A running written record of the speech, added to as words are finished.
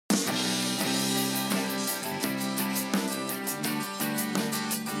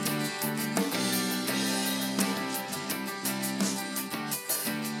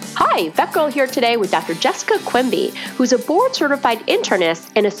Hi, VETGirl here today with Dr. Jessica Quimby, who's a board-certified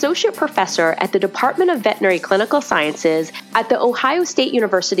internist and associate professor at the Department of Veterinary Clinical Sciences at the Ohio State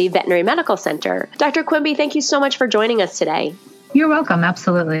University Veterinary Medical Center. Dr. Quimby, thank you so much for joining us today. You're welcome.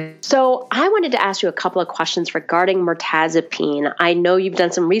 Absolutely. So I wanted to ask you a couple of questions regarding mirtazipine. I know you've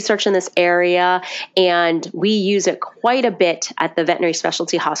done some research in this area, and we use it quite a bit at the veterinary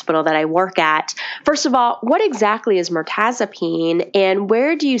specialty hospital that I work at. First of all, what exactly is mirtazipine, and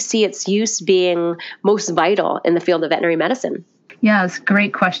where do you see its use being most vital in the field of veterinary medicine? Yeah, it's a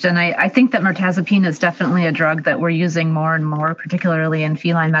great question. I think that mirtazipine is definitely a drug that we're using more and more, particularly in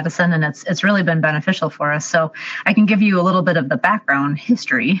feline medicine, and it's really been beneficial for us. So I can give you a little bit of the background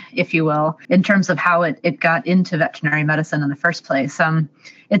history, if you will, in terms of how it got into veterinary medicine in the first place.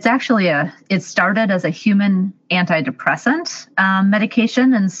 It started as a human antidepressant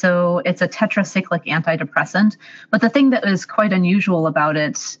medication, and so it's a tetracyclic antidepressant. But the thing that is quite unusual about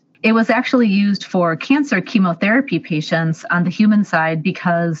it was actually used for cancer chemotherapy patients on the human side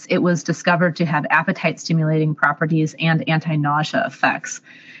because it was discovered to have appetite-stimulating properties and anti-nausea effects.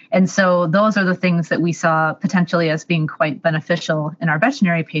 And so those are the things that we saw potentially as being quite beneficial in our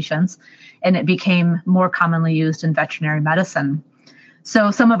veterinary patients, and it became more commonly used in veterinary medicine.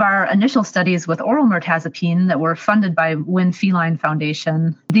 So some of our initial studies with oral mirtazipine that were funded by Win Feline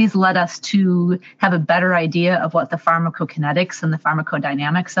Foundation, these led us to have a better idea of what the pharmacokinetics and the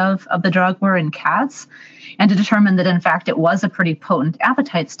pharmacodynamics of the drug were in cats, and to determine that, in fact, it was a pretty potent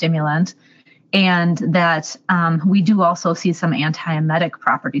appetite stimulant, and that we do also see some antiemetic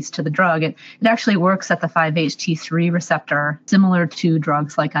properties to the drug. It actually works at the 5-HT3 receptor, similar to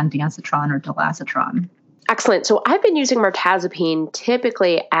drugs like ondansetron or dilazetron. Excellent. So I've been using mirtazipine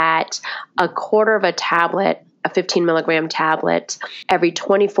typically at a quarter of a tablet, a 15 milligram tablet, every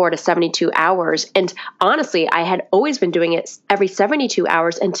 24 to 72 hours. And honestly, I had always been doing it every 72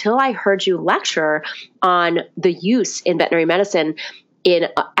 hours until I heard you lecture on the use in veterinary medicine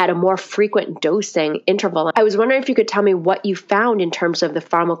at a more frequent dosing interval. I was wondering if you could tell me what you found in terms of the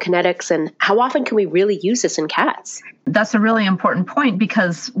pharmacokinetics and how often can we really use this in cats? That's a really important point,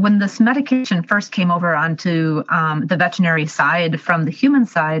 because when this medication first came over onto the veterinary side from the human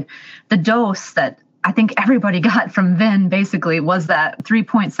side, the dose that I think everybody got from VIN basically was that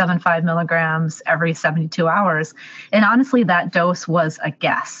 3.75 milligrams every 72 hours. And honestly, that dose was a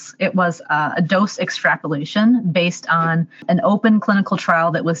guess. It was a dose extrapolation based on an open clinical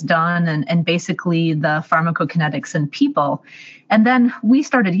trial that was done and basically the pharmacokinetics in people. And then we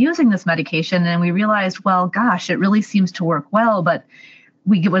started using this medication and we realized, well, gosh, it really seems to work well, but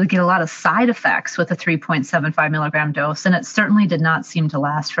we would get a lot of side effects with a 3.75 milligram dose, and it certainly did not seem to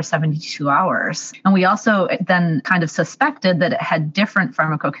last for 72 hours. And we also then kind of suspected that it had different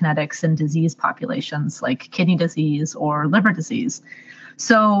pharmacokinetics in disease populations like kidney disease or liver disease.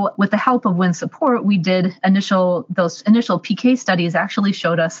 So with the help of Win Support, we did those initial PK studies actually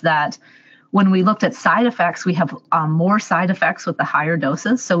showed us that when we looked at side effects, we have more side effects with the higher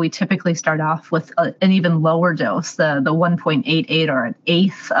doses. So we typically start off with an even lower dose, the 1.88 or an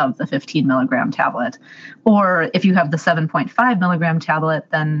eighth of the 15 milligram tablet. Or if you have the 7.5 milligram tablet,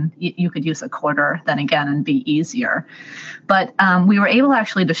 then you could use a quarter then again and be easier. But we were able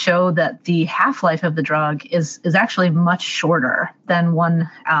actually to show that the half-life of the drug is actually much shorter than one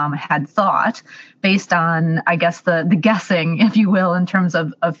had thought, based on, I guess, the guessing, if you will, in terms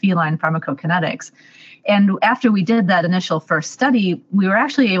of feline pharmacokinetics. And after we did that initial first study, we were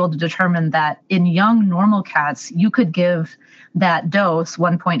actually able to determine that in young normal cats, you could give that dose,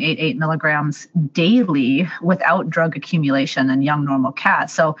 1.88 milligrams daily, without drug accumulation in young normal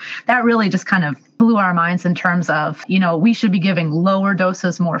cats. So that really just kind of blew our minds in terms of, we should be giving lower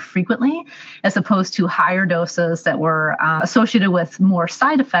doses more frequently, as opposed to higher doses that were associated with more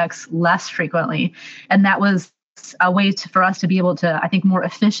side effects less frequently. And that was a way for us to be able to, I think, more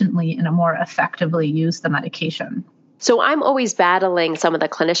efficiently and more effectively use the medication. So I'm always battling some of the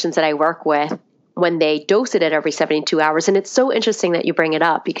clinicians that I work with when they dose it at every 72 hours. And it's so interesting that you bring it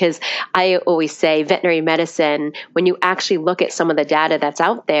up, because I always say veterinary medicine, when you actually look at some of the data that's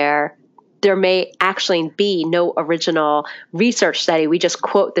out there may actually be no original research study. We just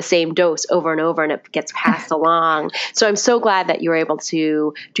quote the same dose over and over and it gets passed along. So I'm so glad that you were able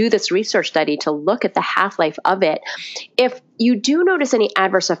to do this research study to look at the half-life of it. If you do notice any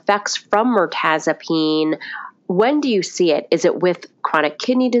adverse effects from mirtazipine, when do you see it? Is it with chronic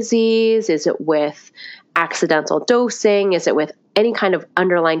kidney disease? Is it with accidental dosing? Is it with any kind of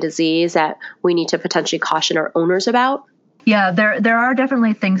underlying disease that we need to potentially caution our owners about? Yeah, there are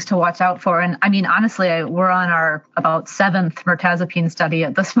definitely things to watch out for. And I mean, honestly, we're on our about 7th mirtazipine study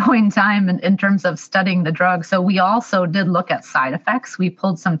at this point in time in terms of studying the drug. So we also did look at side effects. We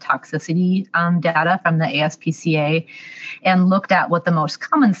pulled some toxicity data from the ASPCA and looked at what the most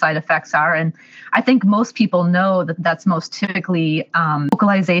common side effects are. And I think most people know that that's most typically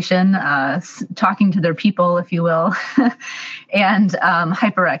vocalization, talking to their people, if you will, and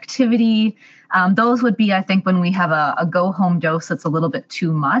hyperactivity. Those would be, I think, when we have a go-home dose that's a little bit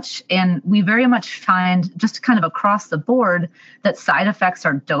too much. And we very much find just kind of across the board that side effects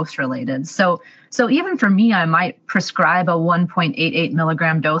are dose-related. So even for me, I might prescribe a 1.88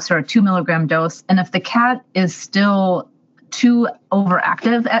 milligram dose or a 2 milligram dose. And if the cat is still too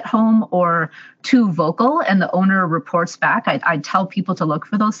overactive at home or too vocal and the owner reports back, I tell people to look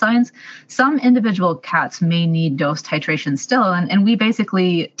for those signs. Some individual cats may need dose titration still, and we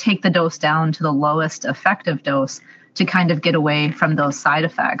basically take the dose down to the lowest effective dose to kind of get away from those side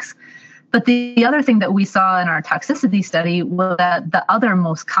effects. But the other thing that we saw in our toxicity study was that the other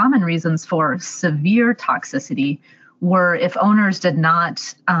most common reasons for severe toxicity were if owners did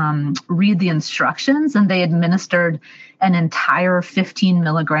not read the instructions and they administered an entire 15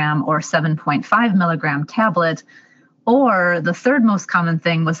 milligram or 7.5 milligram tablet, or the third most common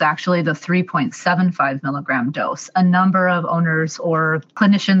thing was actually the 3.75 milligram dose. A number of owners or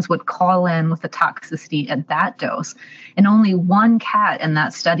clinicians would call in with the toxicity at that dose. And only one cat in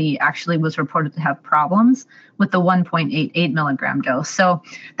that study actually was reported to have problems with the 1.88 milligram dose. So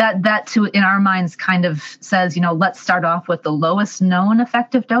that too, in our minds, kind of says, let's start off with the lowest known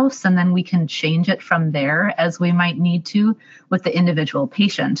effective dose, and then we can change it from there as we might need to with the individual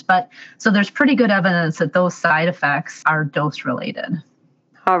patient. But so there's pretty good evidence that those side effects are dose related.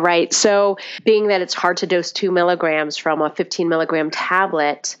 All right. So being that it's hard to dose 2 milligrams from a 15 milligram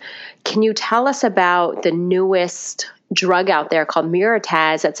tablet, can you tell us about the newest drug out there called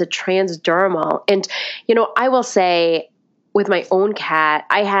Mirataz? That's a transdermal. And, I will say with my own cat,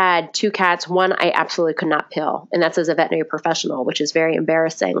 I had 2 cats. One I absolutely could not pill, and that's as a veterinary professional, which is very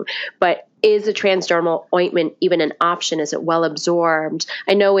embarrassing. But is a transdermal ointment even an option? Is it well absorbed?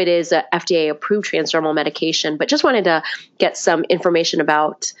 I know it is a FDA-approved transdermal medication, but just wanted to get some information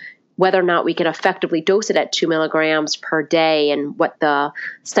about whether or not we can effectively dose it at 2 milligrams per day and what the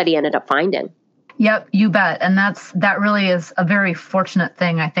study ended up finding. Yep, you bet. And that really is a very fortunate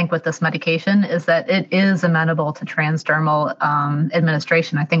thing, I think, with this medication, is that it is amenable to transdermal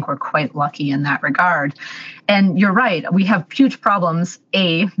administration. I think we're quite lucky in that regard. And you're right, we have huge problems,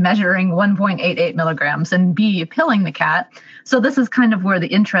 A, measuring 1.88 milligrams, and B, pilling the cat. So this is kind of where the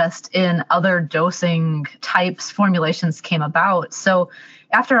interest in other dosing types, formulations came about. So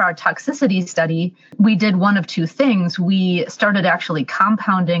after our toxicity study, we did one of two things. We started actually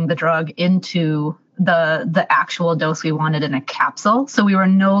compounding the drug into the actual dose we wanted in a capsule. So we were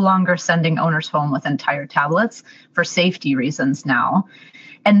no longer sending owners home with entire tablets for safety reasons now.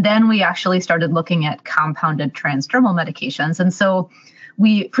 And then we actually started looking at compounded transdermal medications. And so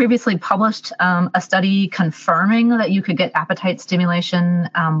we previously published a study confirming that you could get appetite stimulation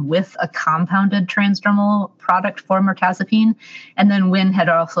with a compounded transdermal product for mirtazipine. And then Wynn had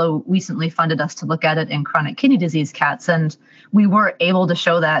also recently funded us to look at it in chronic kidney disease cats. And we were able to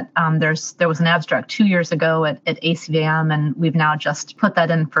show that there was an abstract 2 years ago at DACVIM, and we've now just put that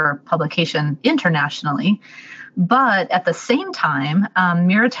in for publication internationally. But at the same time,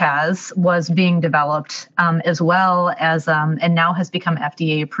 Mirataz was being developed as well as, and now has become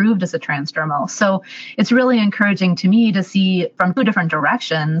FDA approved as a transdermal. So it's really encouraging to me to see from 2 different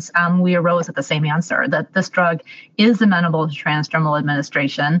directions, we arose at the same answer, that this drug is amenable to transdermal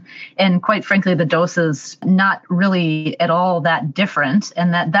administration. And quite frankly, the dose is not really at all that different.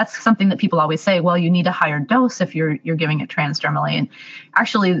 And that's something that people always say, well, you need a higher dose if you're giving it transdermally. And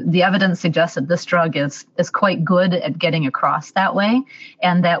actually, the evidence suggests that this drug is quite good at getting across that way,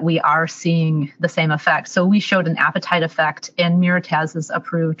 and that we are seeing the same effect. So we showed an appetite effect, and Mirataz is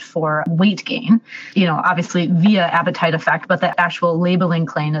approved for weight gain, obviously via appetite effect, but the actual labeling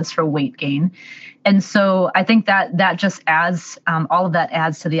claim is for weight gain. And so I think that just adds, all of that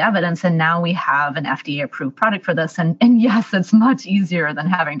adds to the evidence. And now we have an FDA approved product for this. And yes, it's much easier than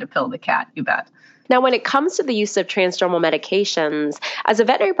having to pill the cat, you bet. Now, when it comes to the use of transdermal medications, as a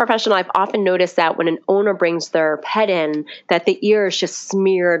veterinary professional, I've often noticed that when an owner brings their pet in, that the ear is just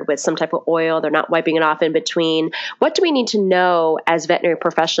smeared with some type of oil. They're not wiping it off in between. What do we need to know as veterinary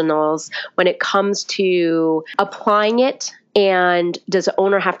professionals when it comes to applying it? And does the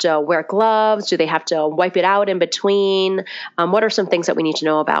owner have to wear gloves? Do they have to wipe it out in between? What are some things that we need to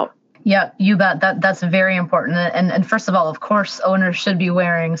know about? Yeah, you bet. That's very important. And first of all, of course, owners should be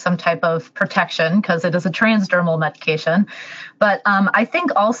wearing some type of protection because it is a transdermal medication. But I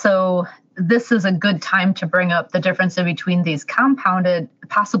think also this is a good time to bring up the difference in between these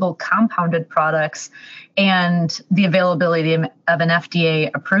possible compounded products and the availability of an FDA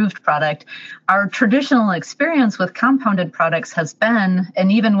approved product. Our traditional experience with compounded products has been,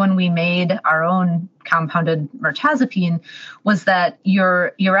 and even when we made our own compounded mirtazipine, was that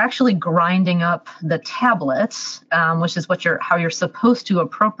you're actually grinding up the tablets, which is how you're supposed to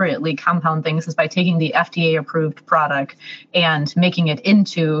appropriately compound things, is by taking the FDA approved product and making it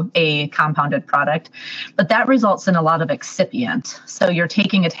into a compounded product. But that results in a lot of excipient. So you're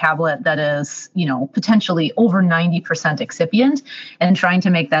taking a tablet that is, potentially over 90% excipient and trying to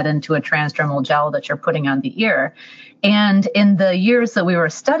make that into a transdermal gel that you're putting on the ear. And in the years that we were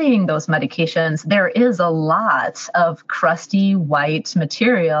studying those medications, there is a lot of crusty white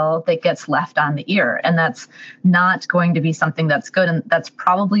material that gets left on the ear. And that's not going to be something that's good. And that's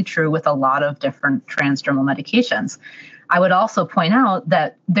probably true with a lot of different transdermal medications. I would also point out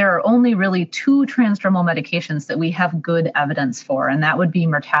that there are only really 2 transdermal medications that we have good evidence for, and that would be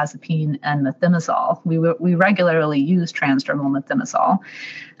mirtazipine and methimazole. We regularly use transdermal methimazole.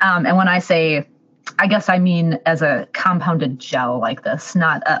 And when I say, I guess I mean as a compounded gel like this,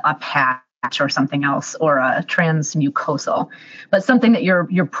 not a patch or something else, or a transmucosal, but something that you're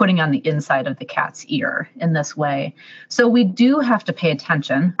putting on the inside of the cat's ear in this way. So we do have to pay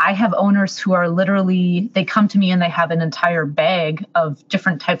attention. I have owners who are literally, they come to me and they have an entire bag of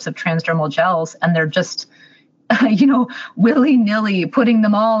different types of transdermal gels, and they're just willy-nilly putting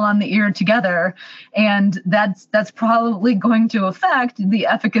them all on the ear together. And that's probably going to affect the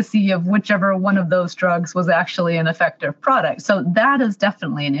efficacy of whichever one of those drugs was actually an effective product. So that is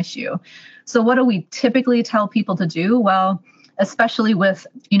definitely an issue. So what do we typically tell people to do? Well, especially with,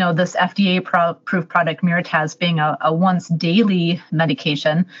 this FDA-approved product, Mirataz, being a once daily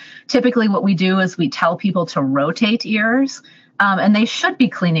medication, typically what we do is we tell people to rotate ears, and they should be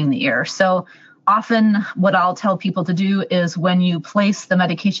cleaning the ear. So often what I'll tell people to do is when you place the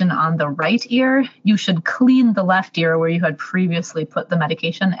medication on the right ear, you should clean the left ear where you had previously put the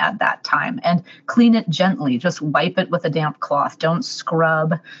medication at that time, and clean it gently. Just wipe it with a damp cloth. Don't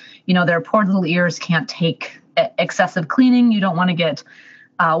scrub. Their poor little ears can't take excessive cleaning. You don't want to get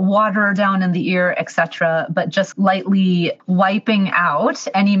water down in the ear, etc., but just lightly wiping out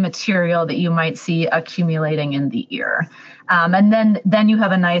any material that you might see accumulating in the ear. And then you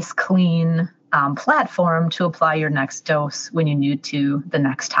have a nice clean platform to apply your next dose when you need to the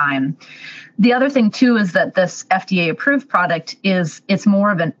next time. The other thing too is that this FDA approved product it's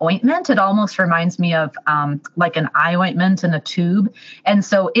more of an ointment. It almost reminds me of like an eye ointment in a tube. And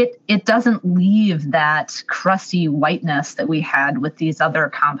so it doesn't leave that crusty whiteness that we had with these other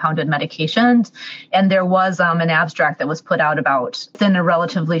compounded medications. And there was an abstract that was put out about within a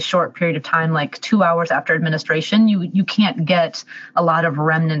relatively short period of time, like 2 hours after administration, you can't get a lot of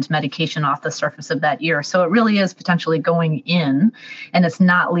remnant medication off the surface of that ear. So it really is potentially going in, and it's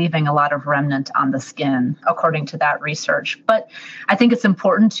not leaving a lot of remnant on the skin, according to that research. But I think it's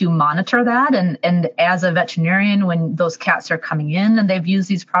important to monitor that. And as a veterinarian, when those cats are coming in and they've used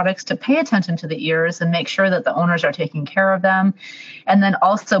these products, to pay attention to the ears and make sure that the owners are taking care of them. And then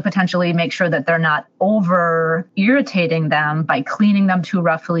also potentially make sure that they're not over irritating them by cleaning them too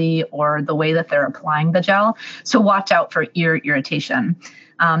roughly or the way that they're applying the gel. So watch out for ear irritation.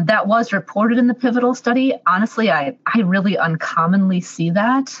 That was reported in the pivotal study. Honestly, I really uncommonly see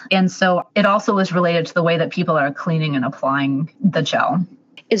that. And so it also is related to the way that people are cleaning and applying the gel.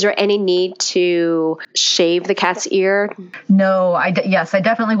 Is there any need to shave the cat's ear? No, yes, I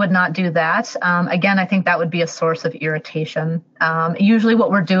definitely would not do that. Again, I think that would be a source of irritation. Usually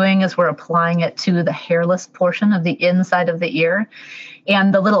what we're doing is we're applying it to the hairless portion of the inside of the ear.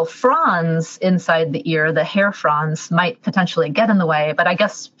 And the little fronds inside the ear, the hair fronds, might potentially get in the way. But I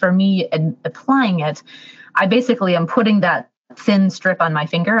guess for me, in applying it, I basically am putting that thin strip on my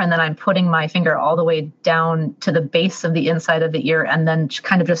finger, and then I'm putting my finger all the way down to the base of the inside of the ear, and then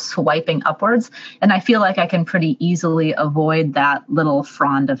kind of just swiping upwards. And I feel like I can pretty easily avoid that little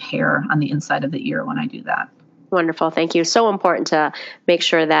frond of hair on the inside of the ear when I do that. Wonderful. Thank you. So important to make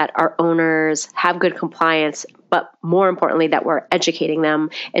sure that our owners have good compliance, but more importantly, that we're educating them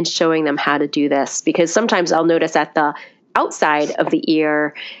and showing them how to do this. Because sometimes I'll notice that the outside of the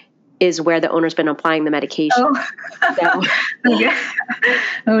ear is where the owner's been applying the medication. Oh,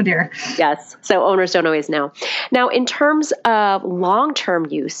 oh dear. Yes. So owners don't always know. Now, in terms of long-term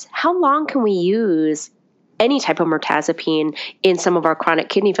use, how long can we use any type of mirtazipine in some of our chronic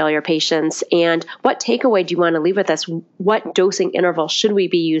kidney failure patients? And what takeaway do you want to leave with us? What dosing interval should we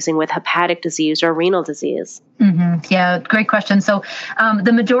be using with hepatic disease or renal disease? Mm-hmm. Yeah, great question. So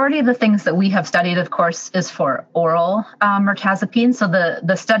the majority of the things that we have studied, of course, is for oral mirtazipine. So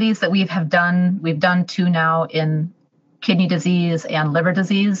the studies that we've done 2 now in kidney disease and liver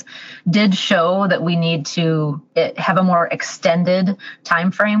disease, did show that we need to have a more extended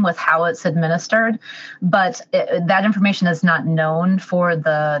time frame with how it's administered. But that information is not known for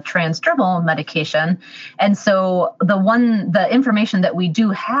the transdermal medication. And so the information that we do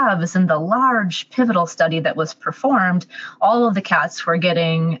have is in the large pivotal study that was performed. All of the cats were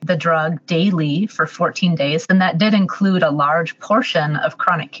getting the drug daily for 14 days. And that did include a large portion of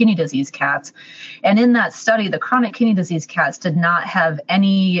chronic kidney disease cats. And in that study, the chronic kidney disease cats did not have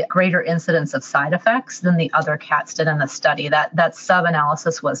any greater incidence of side effects than the other cats did in the study. That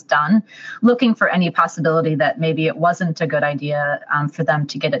sub-analysis was done, looking for any possibility that maybe it wasn't a good idea for them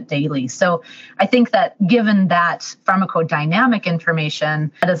to get it daily. So I think that given that pharmacodynamic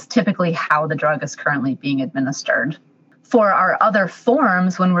information, that is typically how the drug is currently being administered. For our other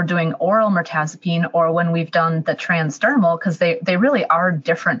forms, when we're doing oral mirtazipine or when we've done the transdermal, because they really are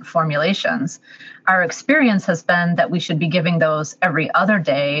different formulations, our experience has been that we should be giving those every other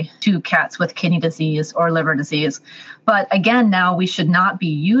day to cats with kidney disease or liver disease. But again, now we should not be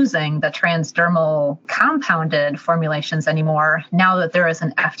using the transdermal compounded formulations anymore now that there is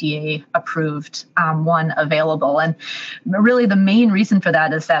an FDA-approved one available. And really the main reason for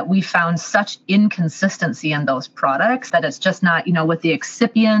that is that we found such inconsistency in those products that it's just not, with the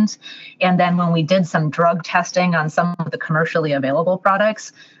excipient. And then when we did some drug testing on some of the commercially available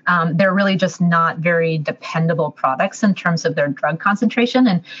products, they're really just not very dependable products in terms of their drug concentration.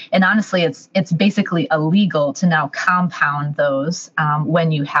 And honestly, it's basically illegal to now compound those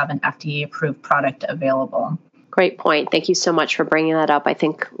when you have an FDA-approved product available. Great point. Thank you so much for bringing that up. I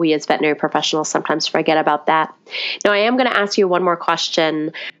think we as veterinary professionals sometimes forget about that. Now, I am going to ask you one more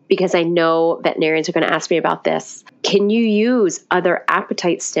question because I know veterinarians are going to ask me about this. Can you use other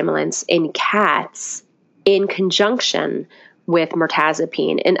appetite stimulants in cats in conjunction with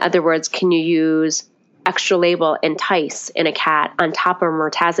mirtazipine? In other words, can you use extra label Entice in a cat on top of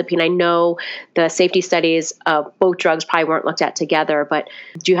mirtazipine? I know the safety studies of both drugs probably weren't looked at together, but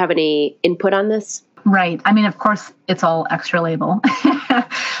do you have any input on this? Right. I mean, of course, it's all extra label.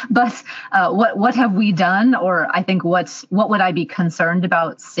 But what have we done? Or I think what would I be concerned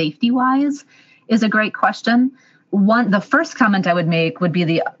about safety-wise is a great question. The first comment I would make would be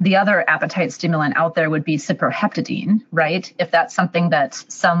the other appetite stimulant out there would be cyproheptadine, right? If that's something that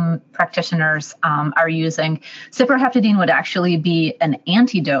some practitioners are using. Cyproheptadine would actually be an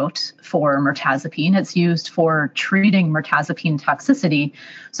antidote for mirtazipine. It's used for treating mirtazipine toxicity.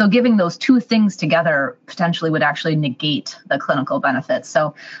 So giving those two things together potentially would actually negate the clinical benefits.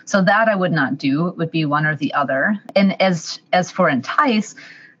 So that I would not do. It would be one or the other. And as for Entice,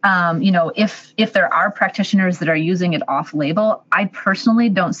 if there are practitioners that are using it off label, I personally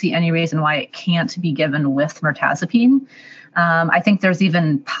don't see any reason why it can't be given with mirtazipine. I think there's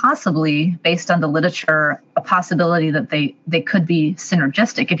even possibly, based on the literature, a possibility that they could be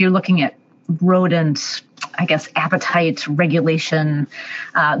synergistic. If you're looking at rodent, appetite regulation,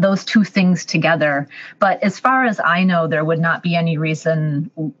 those two things together. But as far as I know, there would not be any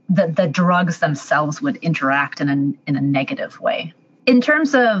reason that the drugs themselves would interact in a negative way. In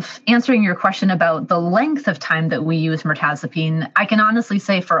terms of answering your question about the length of time that we use mirtazipine, I can honestly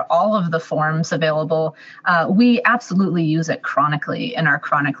say for all of the forms available, we absolutely use it chronically in our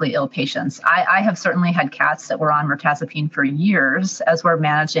chronically ill patients. I have certainly had cats that were on mirtazipine for years as we're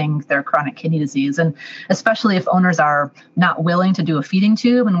managing their chronic kidney disease. And especially if owners are not willing to do a feeding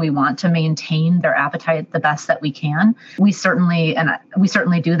tube and we want to maintain their appetite the best that we can, we certainly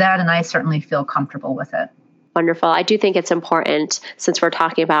do that. And I certainly feel comfortable with it. Wonderful. I do think it's important, since we're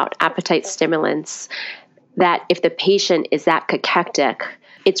talking about appetite stimulants, that if the patient is that cachectic,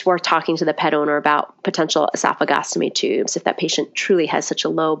 it's worth talking to the pet owner about potential esophagostomy tubes if that patient truly has such a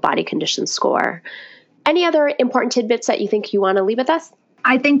low body condition score. Any other important tidbits that you think you want to leave with us?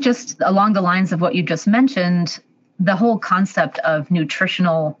 I think just along the lines of what you just mentioned, the whole concept of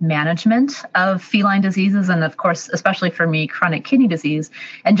nutritional management of feline diseases, and of course, especially for me, chronic kidney disease,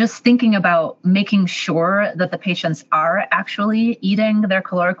 and just thinking about making sure that the patients are actually eating their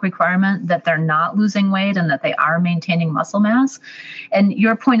caloric requirement, that they're not losing weight, and that they are maintaining muscle mass. And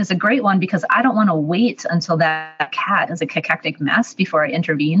your point is a great one, because I don't want to wait until that cat is a cachectic mess before I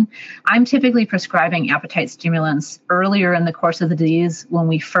intervene. I'm typically prescribing appetite stimulants earlier in the course of the disease when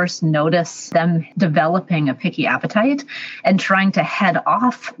we first notice them developing a picky appetite appetite and trying to head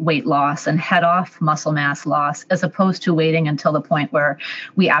off weight loss and head off muscle mass loss, as opposed to waiting until the point where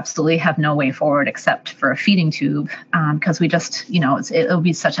we absolutely have no way forward except for a feeding tube, because we just, it'll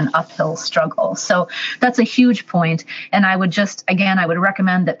be such an uphill struggle. So that's a huge point. And I would I would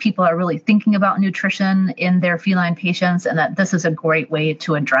recommend that people are really thinking about nutrition in their feline patients, and that this is a great way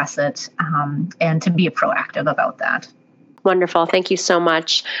to address it and to be proactive about that. Wonderful. Thank you so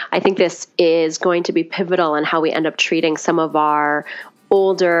much. I think this is going to be pivotal in how we end up treating some of our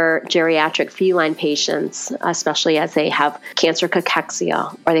older geriatric feline patients, especially as they have cancer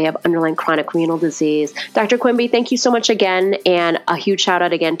cachexia or they have underlying chronic renal disease. Dr. Quimby, thank you so much again. And a huge shout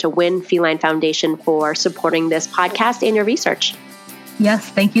out again to Win Feline Foundation for supporting this podcast and your research. Yes,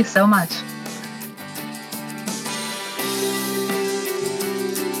 thank you so much.